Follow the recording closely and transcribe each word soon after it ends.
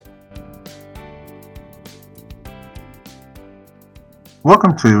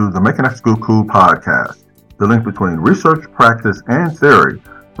Welcome to the Making After School Cool podcast, the link between research, practice, and theory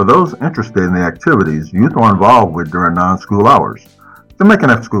for those interested in the activities youth are involved with during non-school hours. The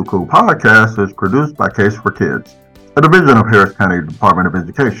Making After School Cool podcast is produced by Case for Kids, a division of Harris County Department of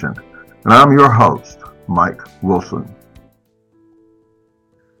Education, and I'm your host, Mike Wilson.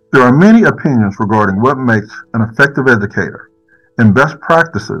 There are many opinions regarding what makes an effective educator and best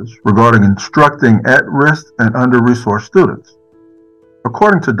practices regarding instructing at-risk and under-resourced students.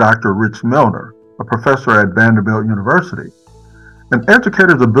 According to Dr. Rich Milner, a professor at Vanderbilt University, an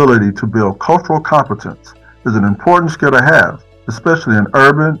educator's ability to build cultural competence is an important skill to have, especially in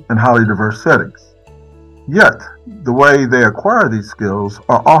urban and highly diverse settings. Yet, the way they acquire these skills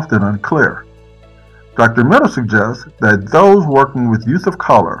are often unclear. Dr. Milner suggests that those working with youth of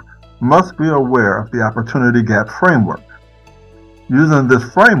color must be aware of the opportunity gap framework. Using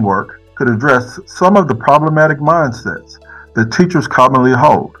this framework could address some of the problematic mindsets that teachers commonly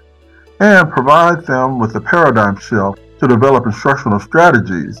hold and provide them with a paradigm shift to develop instructional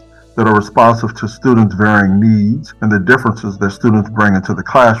strategies that are responsive to students' varying needs and the differences that students bring into the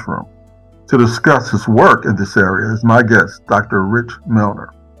classroom. To discuss his work in this area is my guest, Dr. Rich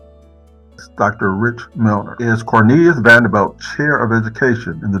Milner. Dr. Rich Milner is Cornelius Vanderbilt Chair of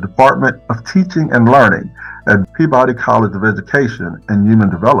Education in the Department of Teaching and Learning at Peabody College of Education and Human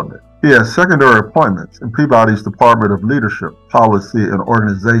Development. He has secondary appointments in Peabody's Department of Leadership, Policy, and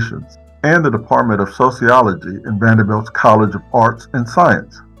Organizations and the Department of Sociology in Vanderbilt's College of Arts and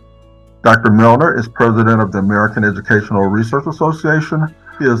Science. Dr. Milner is president of the American Educational Research Association.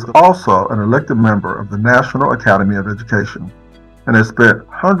 He is also an elected member of the National Academy of Education and has spent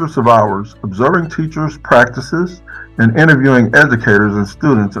hundreds of hours observing teachers' practices and interviewing educators and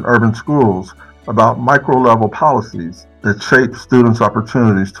students in urban schools about micro-level policies that shape students'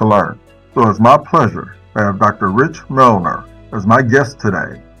 opportunities to learn. So it's my pleasure to have Dr. Rich Milner as my guest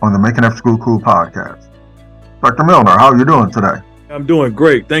today on the Making After School Cool podcast. Dr. Milner, how are you doing today? I'm doing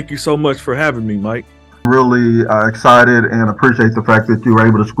great. Thank you so much for having me, Mike. Really excited and appreciate the fact that you were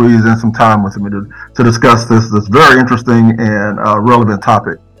able to squeeze in some time with me to discuss this very interesting and relevant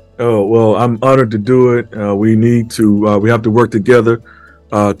topic. Oh, well, I'm honored to do it. We have to work together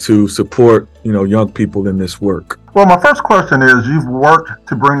to support, young people in this work. Well, my first question is, you've worked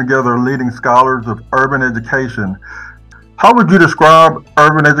to bring together leading scholars of urban education. How would you describe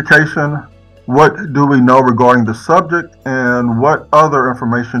urban education? What do we know regarding the subject, and what other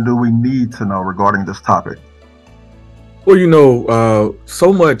information do we need to know regarding this topic? Well,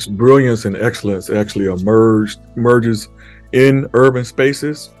 so much brilliance and excellence actually emerges in urban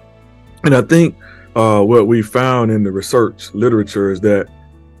spaces. And I think what we found in the research literature is that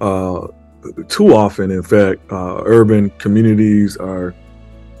too often, in fact, urban communities are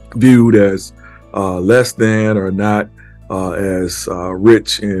viewed as less than or not as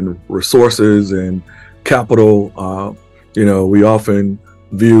rich in resources and capital. We often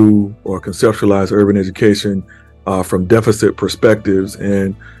view or conceptualize urban education from deficit perspectives.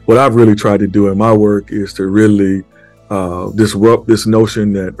 And what I've really tried to do in my work is to really disrupt this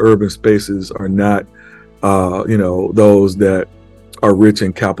notion that urban spaces are not, those that are rich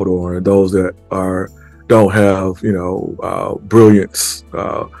in capital or those that don't have, brilliance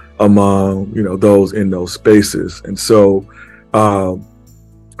among, those in those spaces. And so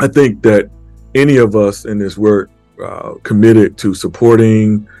I think that any of us in this work committed to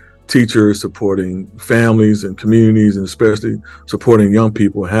supporting teachers, supporting families and communities, and especially supporting young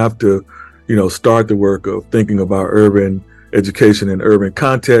people have to, start the work of thinking about urban education and urban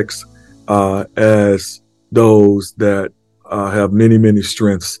context as those that have many, many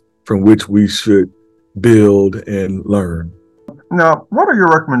strengths from which we should build and learn. Now, what are your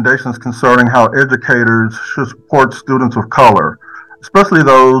recommendations concerning how educators should support students of color, especially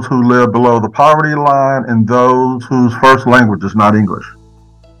those who live below the poverty line and those whose first language is not English?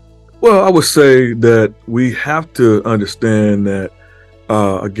 Well, I would say that we have to understand that,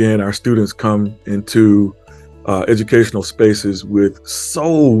 again, our students come into educational spaces with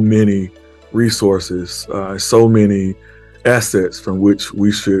so many resources, so many assets from which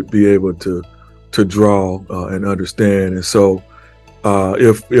we should be able to draw and understand. And so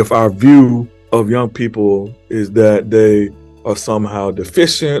if our view of young people is that they are somehow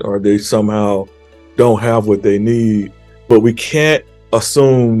deficient or they somehow don't have what they need, but we can't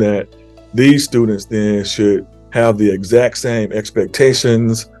assume that these students then should have the exact same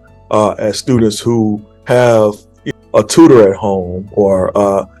expectations as students who have a tutor at home or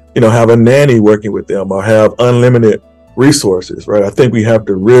have a nanny working with them or have unlimited resources, right? I think we have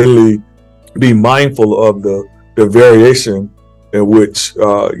to really be mindful of the variation in which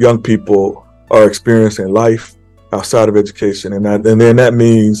young people are experiencing life outside of education. And then that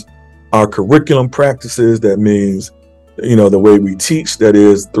means our curriculum practices, that means, the way we teach, that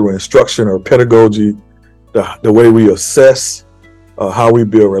is through instruction or pedagogy, the way we assess, how we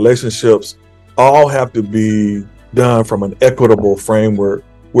build relationships, all have to be done from an equitable framework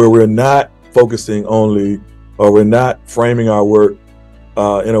where we're not focusing only, or we're not framing our work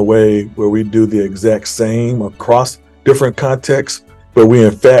in a way where we do the exact same across different contexts, but we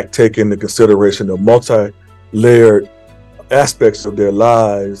in fact take into consideration the multi-layered aspects of their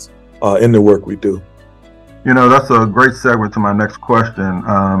lives in the work we do. That's a great segue to my next question.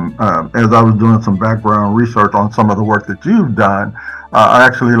 As I was doing some background research on some of the work that you've done, I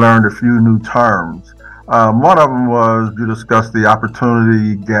actually learned a few new terms. One of them was you discussed the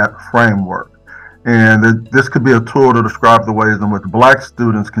opportunity gap framework. And this could be a tool to describe the ways in which Black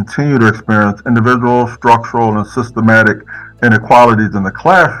students continue to experience individual, structural, and systematic inequalities in the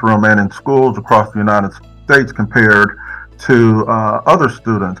classroom and in schools across the United States compared to other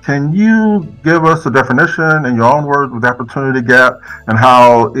students. Can you give us a definition in your own words of the opportunity gap and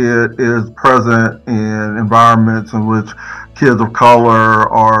how it is present in environments in which kids of color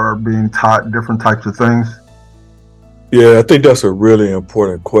are being taught different types of things? Yeah, I think that's a really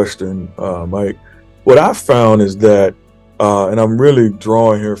important question, Mike. What I found is that, and I'm really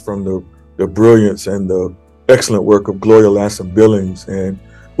drawing here from the brilliance and the excellent work of Gloria Ladson-Billings. And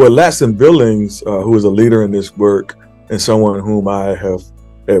what Ladson-Billings, who is a leader in this work and someone whom I have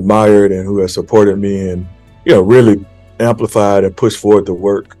admired and who has supported me and, really amplified and pushed forward the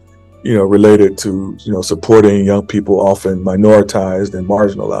work, related to, supporting young people often minoritized and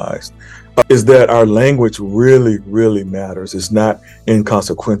marginalized, is that our language really, really matters. It's not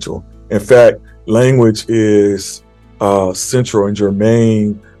inconsequential. In fact, language is central and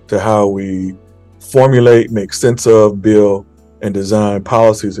germane to how we formulate, make sense of, build, and design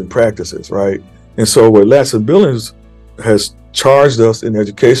policies and practices, right? And so what Ladson-Billings has charged us in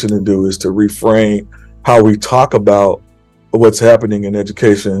education to do is to reframe how we talk about what's happening in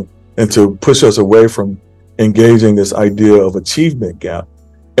education and to push us away from engaging this idea of achievement gap.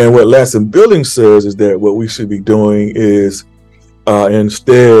 And what Ladson-Billings says is that what we should be doing is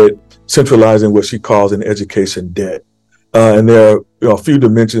instead centralizing what she calls an education debt. And there are a few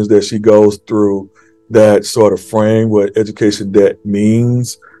dimensions that she goes through that sort of frame what education debt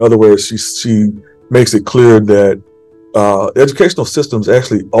means. In other words, she makes it clear that educational systems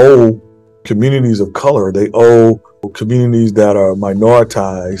actually owe communities of color, they owe communities that are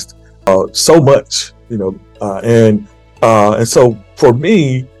minoritized so much, and so for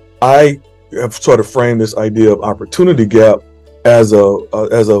me, I have sort of framed this idea of opportunity gap as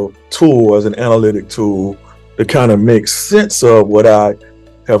a tool, as an analytic tool to kind of make sense of what I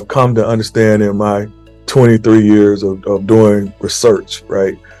have come to understand in my 23 years of doing research,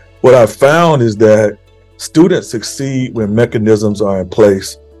 right? What I've found is that students succeed when mechanisms are in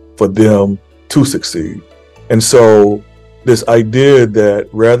place for them to succeed. And so this idea that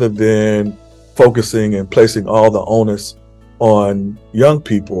rather than focusing and placing all the onus on young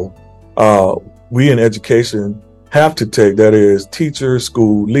people, we in education have to take, that is teachers,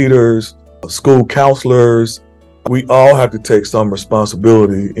 school leaders, school counselors, we all have to take some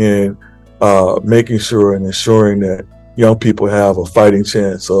responsibility in making sure and ensuring that young people have a fighting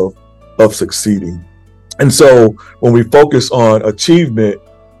chance of succeeding. And so when we focus on achievement,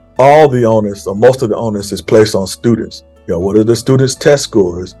 all the onus, or most of the onus, is placed on students. What are the students' test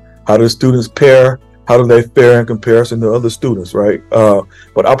scores? How do students pair? How do they fare in comparison to other students, right?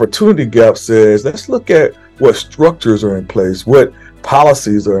 But opportunity gap says, let's look at what structures are in place, what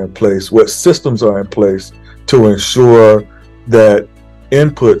policies are in place, what systems are in place to ensure that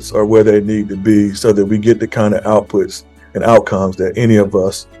inputs are where they need to be so that we get the kind of outputs and outcomes that any of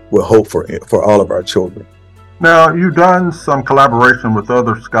us will hope for all of our children. Now, you've done some collaboration with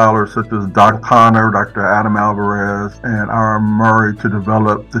other scholars such as Dr. Connor, Dr. Adam Alvarez, and Ira Murray to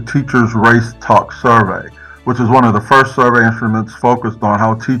develop the Teachers Race Talk Survey, which is one of the first survey instruments focused on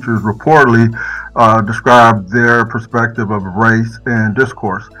how teachers reportedly describe their perspective of race and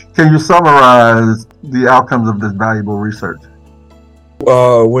discourse. Can you summarize the outcomes of this valuable research?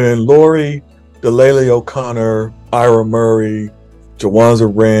 When Lori, Delele O'Connor, Ira Murray,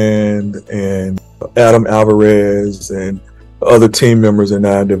 Jawanza Rand, and Adam Alvarez and other team members and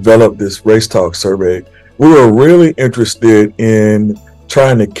I developed this Race Talk survey, we were really interested in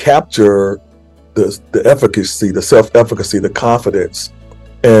trying to capture the efficacy, the self-efficacy, the confidence,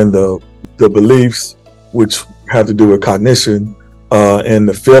 and the beliefs, which have to do with cognition, and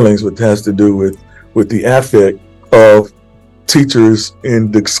the feelings, which has to do with the affect of teachers in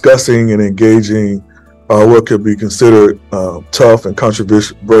discussing and engaging what could be considered tough and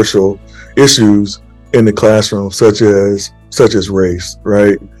controversial issues in the classroom, such as race,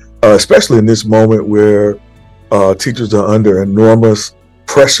 right? Especially in this moment where teachers are under enormous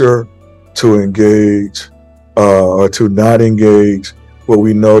pressure to engage or to not engage what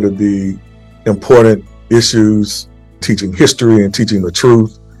we know to be important issues, teaching history and teaching the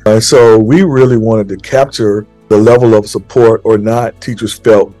truth. And so we really wanted to capture the level of support or not teachers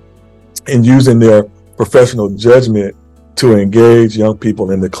felt in using their professional judgment to engage young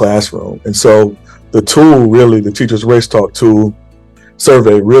people in the classroom. And so the tool, really, the Teachers Race Talk tool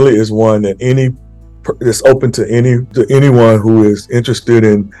survey, really is one that is open to anyone who is interested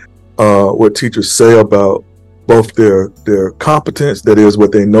in what teachers say about both their competence, that is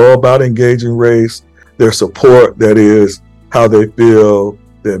what they know about engaging race, their support, that is how they feel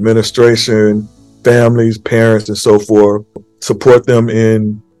the administration, families, parents, and so forth support them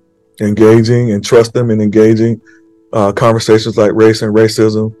in engaging and trust them in engaging conversations like race and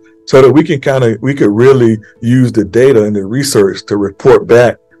racism, so that we could really use the data and the research to report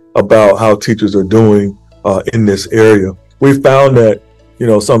back about how teachers are doing in this area. We found that,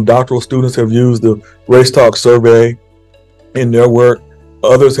 some doctoral students have used the Race Talk survey in their work.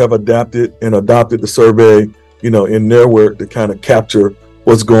 Others have adopted the survey, in their work to kind of capture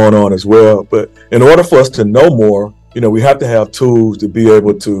what's going on as well. But in order for us to know more, we have to have tools to be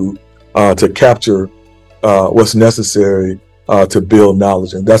able to capture what's necessary to build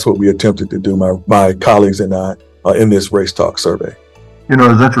knowledge. And that's what we attempted to do, my colleagues and I, in this Race Talk survey.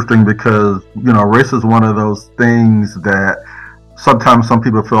 It's interesting because, race is one of those things that sometimes some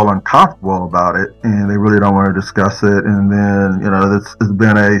people feel uncomfortable about it and they really don't want to discuss it. And then, it's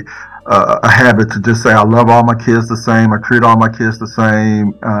been a habit to just say, I love all my kids the same, I treat all my kids the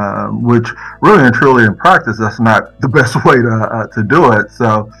same, which really and truly in practice, that's not the best way to do it.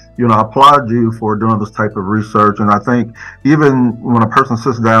 So, I applaud you for doing this type of research. And I think even when a person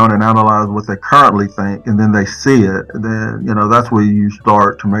sits down and analyzes what they currently think, and then they see it, then, that's where you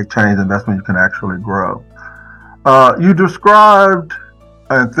start to make change, and that's when you can actually grow. You described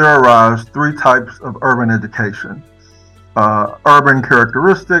and theorized 3 types of urban education. Urban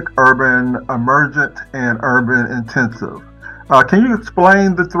characteristic, urban emergent, and urban intensive. Can you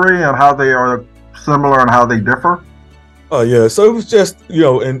explain the 3 and how they are similar and how they differ? Yeah, so it was just,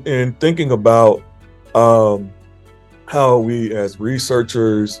 in thinking about how we as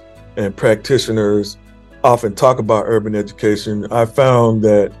researchers and practitioners often talk about urban education, I found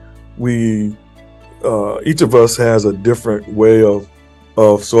that each of us has a different way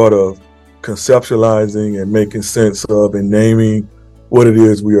of sort of conceptualizing and making sense of and naming what it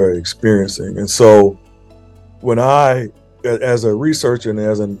is we are experiencing. And so when I, as a researcher and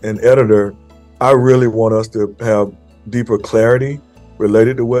as an editor, I really want us to have deeper clarity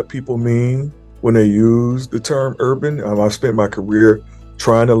related to what people mean when they use the term urban. I've spent my career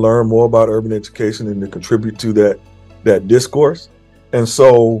trying to learn more about urban education and to contribute to that discourse. And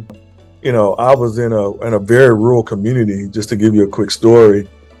so, I was in a very rural community, just to give you a quick story,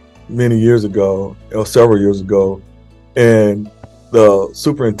 many years ago, or several years ago, and the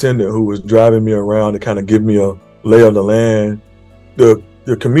superintendent who was driving me around to kind of give me a lay of the land, the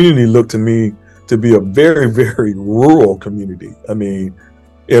community looked to me to be a very, very rural community. I mean,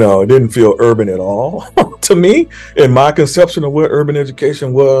 it didn't feel urban at all to me in my conception of what urban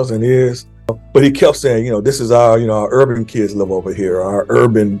education was and is. But he kept saying, this is our urban kids live over here, our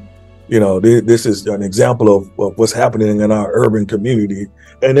urban, this is an example of what's happening in our urban community.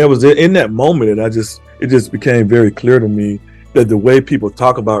 And there was in that moment, and it just became very clear to me that the way people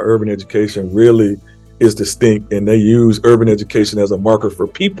talk about urban education really is distinct, and they use urban education as a marker for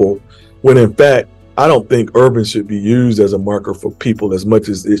people, when in fact, I don't think urban should be used as a marker for people as much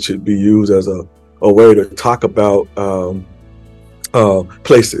as it should be used as a way to talk about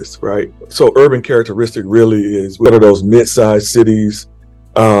places, right? So urban characteristic really is one of those mid-sized cities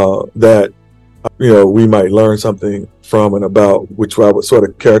that we might learn something from and about, which I would sort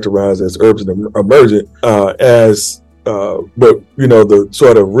of characterize as urban emergent, but the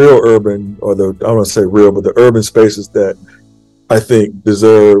sort of real urban, or I don't want to say real, but the urban spaces that I think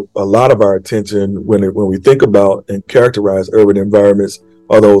deserve a lot of our attention when we think about and characterize urban environments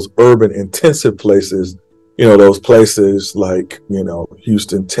are those urban intensive places, those places like,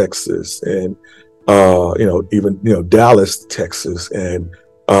 Houston, Texas, and, even, Dallas, Texas, and,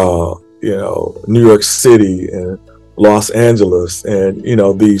 New York City and Los Angeles, and,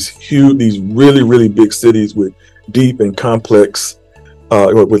 these really, really big cities with deep and complex,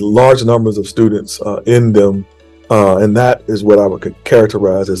 with large numbers of students in them. And that is what I would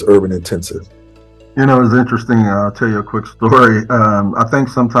characterize as urban intensive. You know, it's interesting. I'll tell you a quick story. I think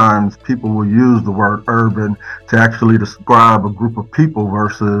sometimes people will use the word urban to actually describe a group of people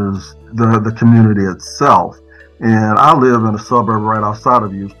versus the community itself. And I live in a suburb right outside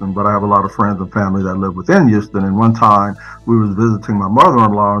of Houston, but I have a lot of friends and family that live within Houston. And one time we was visiting my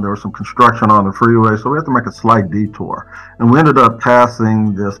mother-in-law, and there was some construction on the freeway, so we had to make a slight detour. And we ended up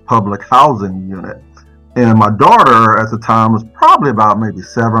passing this public housing unit. And my daughter at the time was probably about maybe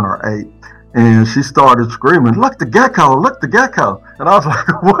 7 or 8. And she started screaming, "Look, the gecko, look, the gecko." And I was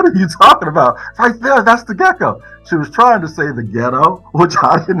like, "What are you talking about?" Right there, that's the gecko. She was trying to say the ghetto, which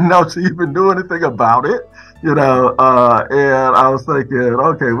I didn't know she even knew anything about it, and I was thinking,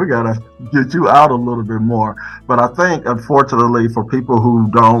 okay, we got to get you out a little bit more. But I think, unfortunately, for people who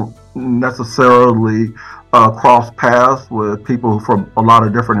don't necessarily cross paths with people from a lot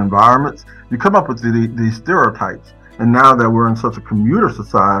of different environments, you come up with these stereotypes. And now that we're in such a commuter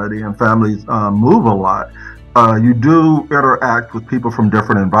society and families move a lot, you do interact with people from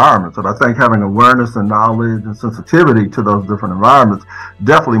different environments. And I think having awareness and knowledge and sensitivity to those different environments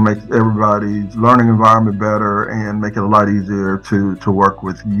definitely makes everybody's learning environment better and make it a lot easier to work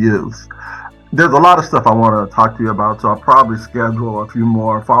with youth. There's a lot of stuff I want to talk to you about, so I'll probably schedule a few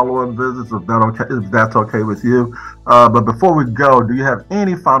more follow-up visits if that's okay with you. But before we go, do you have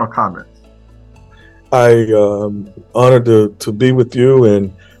any final comments? I honored to be with you,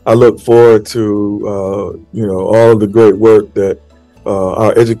 and I look forward to all of the great work that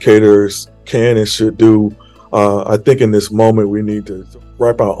our educators can and should do. I think in this moment we need to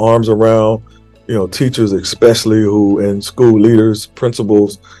wrap our arms around teachers, especially and school leaders,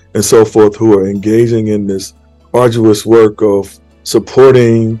 principals, and so forth, who are engaging in this arduous work of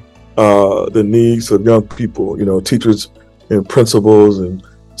supporting the needs of young people. Teachers and principals and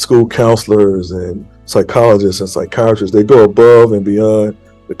school counselors and psychologists and psychiatrists, they go above and beyond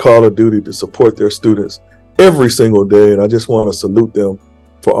the call of duty to support their students every single day. And I just want to salute them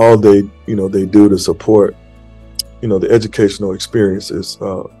for all they do to support, the educational experiences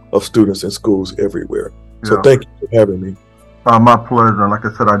of students in schools everywhere. So yeah. Thank you for having me. My pleasure. And like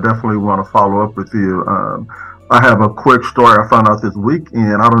I said, I definitely want to follow up with you. I have a quick story I found out this week,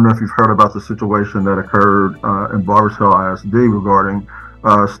 and I don't know if you've heard about the situation that occurred in Barbers Hill ISD regarding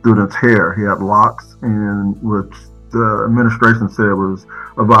students' hair. He had locks, and which the administration said was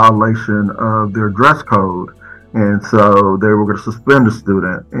a violation of their dress code. And so they were going to suspend the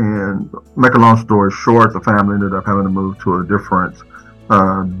student. And make a long story short, the family ended up having to move to a different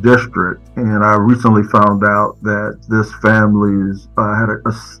district. And I recently found out that this family's had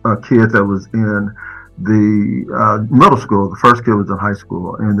a kid that was in the middle school. The first kid was in high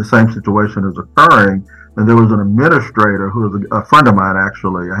school, and the same situation is occurring. And there was an administrator who was a friend of mine,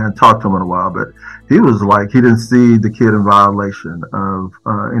 actually. I hadn't talked to him in a while, but he was like, he didn't see the kid in violation of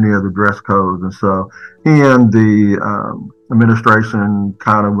any of the dress codes. And so he and the administration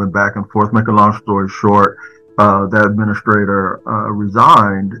kind of went back and forth. Make a long story short, that administrator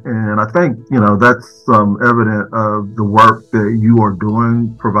resigned. And I think, that's evident of the work that you are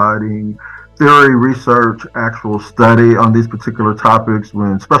doing, providing theory, research, actual study on these particular topics,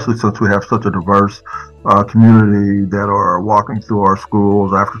 especially since we have such a diverse community that are walking through our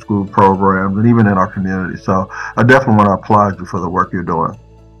schools, after school programs, and even in our community. So I definitely want to applaud you for the work you're doing.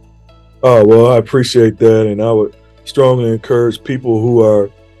 Oh, well, I appreciate that. And I would strongly encourage people who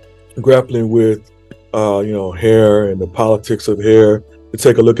are grappling with, hair and the politics of hair to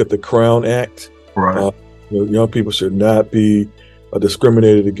take a look at the Crown Act. Right. Young people should not be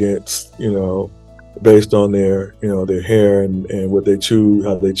discriminated against, based on their hair and what they choose,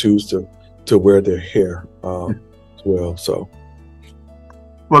 how they choose to wear their hair as well. So.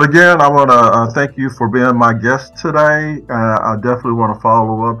 Well, again, I want to thank you for being my guest today. I definitely want to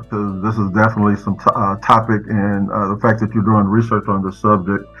follow up because this is definitely some topic, and the fact that you're doing research on this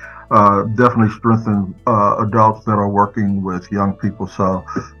subject definitely strengthens adults that are working with young people. So,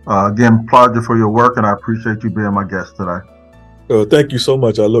 again, applaud you for your work, and I appreciate you being my guest today. Thank you so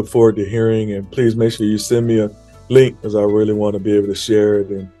much. I look forward to hearing, and please make sure you send me a link, because I really want to be able to share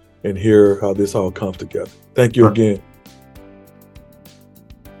it and hear how this all comes together. Thank you again.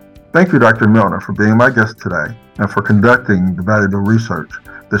 Thank you, Dr. Milner, for being my guest today and for conducting the valuable research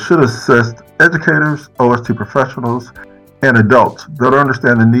that should assist educators, OST professionals, and adults better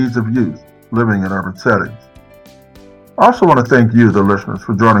understand the needs of youth living in urban settings. I also want to thank you, the listeners,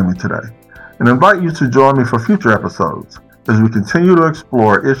 for joining me today and invite you to join me for future episodes as we continue to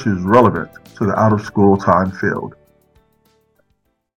explore issues relevant to the out-of-school time field.